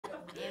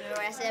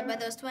I said about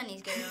those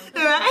 20s, girl.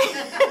 Right?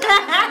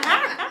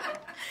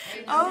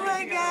 Oh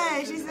my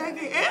gosh, she's so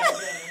cute.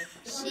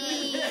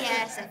 She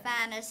has to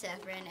find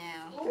herself right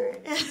now.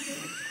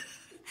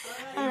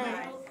 All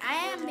right. I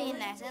am being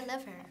nice. I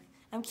love her.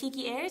 I'm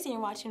Kiki Ayers, and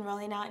you're watching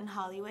Rolling Out in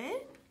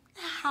Hollywood.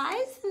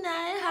 Hi,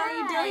 Siniyya. How are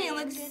you doing? You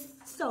look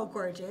so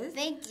gorgeous.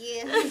 Thank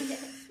you.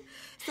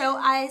 So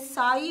I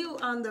saw you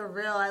on The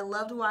Real. I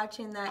loved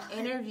watching that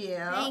interview.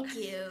 Thank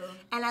you.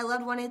 And I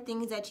loved one of the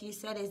things that you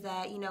said is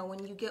that, you know,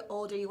 when you get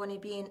older, you want to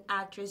be an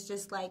actress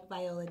just like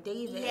Viola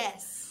Davis.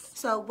 Yes.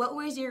 So what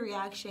was your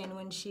reaction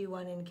when she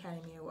won an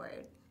Academy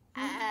Award?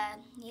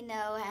 You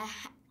know,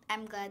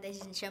 I'm glad they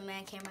didn't show me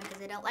on camera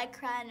because I don't like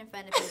crying in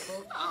front of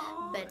people.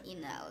 But, you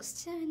know, I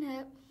was tearing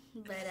up.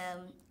 But,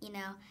 you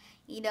know,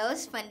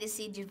 it's fun to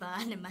see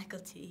Javon and Michael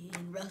T.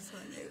 and Russell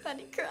and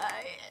everybody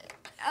cry.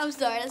 I'm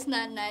sorry, that's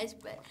not nice,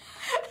 but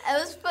it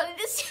was funny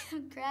to see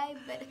them cry.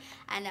 But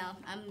I know,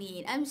 I'm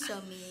mean. I'm so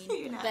mean.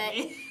 You're not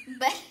mean.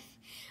 But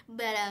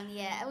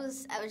yeah, I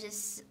was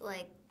just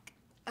like,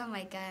 oh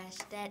my gosh,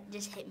 that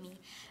just hit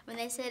me when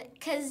they said,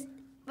 because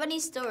funny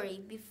story,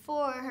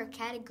 before her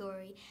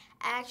category,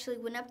 I actually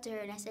went up to her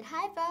and I said,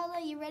 "Hi, Viola,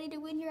 you ready to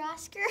win your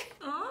Oscar?"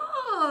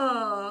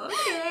 Oh,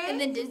 okay. And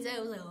then Denzel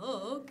was like,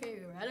 "Oh,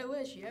 okay, right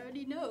away, she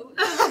already knows."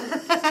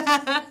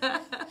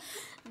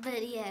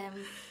 But yeah.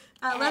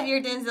 I love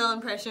your Denzel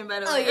impression,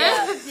 by the way. Oh,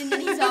 yeah. And then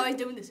he's always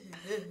doing this.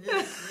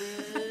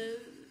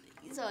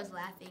 He's always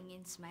laughing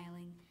and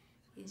smiling.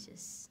 He's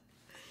just,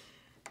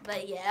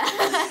 but yeah.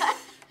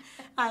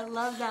 I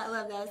love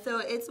that. So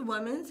it's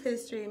Women's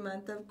History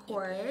Month, of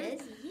course.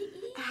 Yes.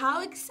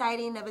 How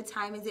exciting of a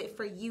time is it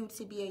for you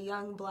to be a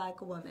young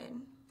black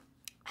woman?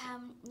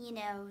 You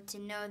know, to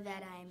know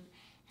that I'm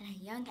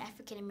a young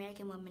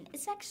African-American woman,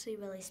 it's actually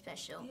really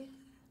special. Yeah.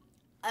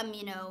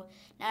 You know,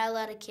 not a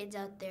lot of kids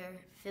out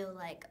there feel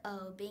like,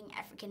 oh, being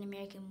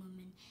African-American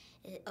woman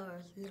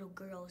or little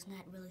girl is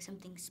not really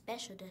something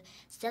special to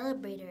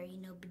celebrate or, you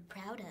know, be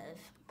proud of.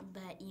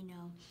 But, you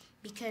know,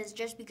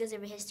 just because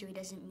of a history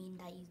doesn't mean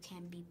that you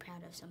can't be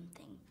proud of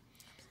something.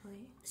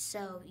 Absolutely.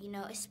 So, you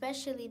know,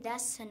 especially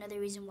that's another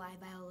reason why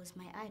Viola is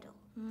my idol.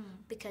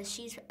 Because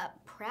she's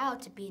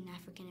proud to be an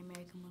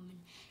African-American woman.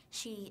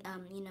 She,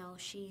 you know,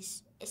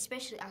 she's,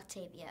 especially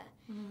Octavia,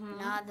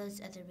 and all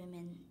those other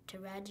women,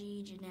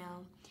 Taraji,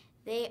 Janelle,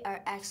 they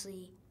are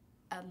actually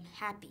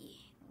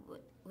happy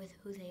with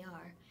who they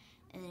are,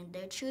 and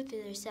they're true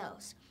to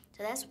themselves.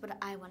 So that's what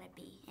I want to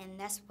be, and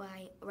that's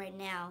why right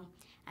now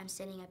I'm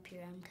sitting up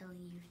here, I'm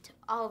telling you to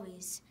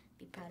always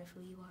be proud of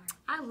who you are.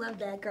 I love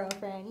that,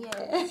 girlfriend,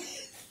 yeah.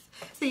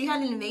 So you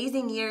had an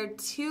amazing year,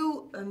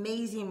 2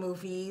 amazing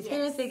movies, Yes.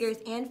 Hidden Figures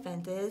and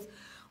Fences.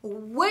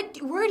 Where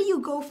do you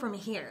go from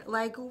here?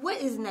 Like,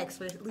 what is next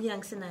for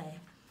young Siniyya?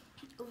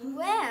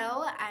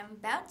 Well, I'm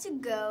about to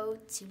go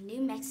to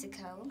New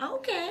Mexico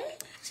Okay.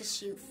 to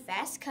shoot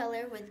Fast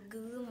Color with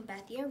Gugu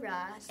Mbatha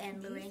Ross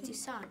and Lorraine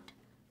Toussaint.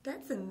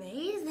 That's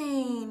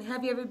amazing.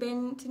 Have you ever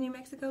been to New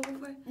Mexico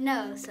before?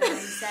 No, so I'm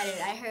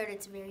excited. I heard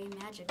it's very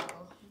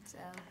magical. So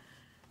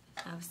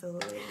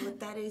Absolutely. Look,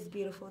 that is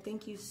beautiful.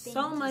 Thank you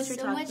so much for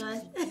so talking much, to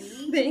us.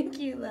 Kiki. Thank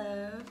you,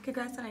 love.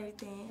 Congrats on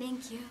everything.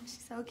 Thank you.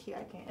 She's so cute.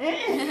 I can't.